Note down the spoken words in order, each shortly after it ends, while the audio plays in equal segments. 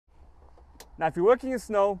Now, if you're working in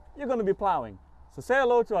snow, you're going to be plowing. So say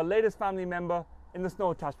hello to our latest family member in the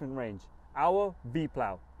snow attachment range, our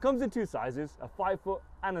V-Plow. Comes in two sizes, a 5-foot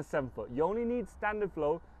and a 7-foot. You only need standard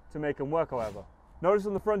flow to make them work, however. Notice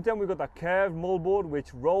on the front end, we've got that curved moldboard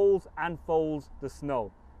which rolls and folds the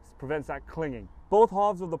snow. This prevents that clinging. Both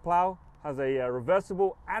halves of the plow has a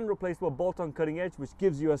reversible and replaceable bolt-on cutting edge, which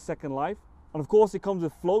gives you a second life. And of course, it comes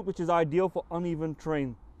with float, which is ideal for uneven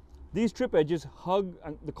terrain. These trip edges hug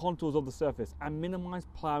the contours of the surface and minimize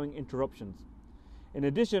plowing interruptions. In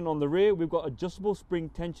addition, on the rear, we've got adjustable spring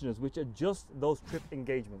tensioners, which adjust those trip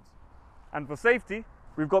engagements. And for safety,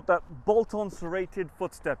 we've got that bolt-on serrated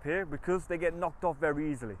footstep here because they get knocked off very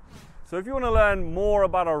easily. So if you want to learn more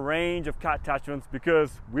about a range of cat attachments,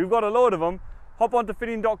 because we've got a load of them, hop onto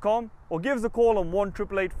fitting.com or give us a call on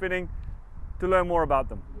 1-888-FITTING to learn more about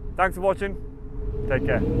them. Thanks for watching. Take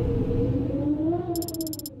care.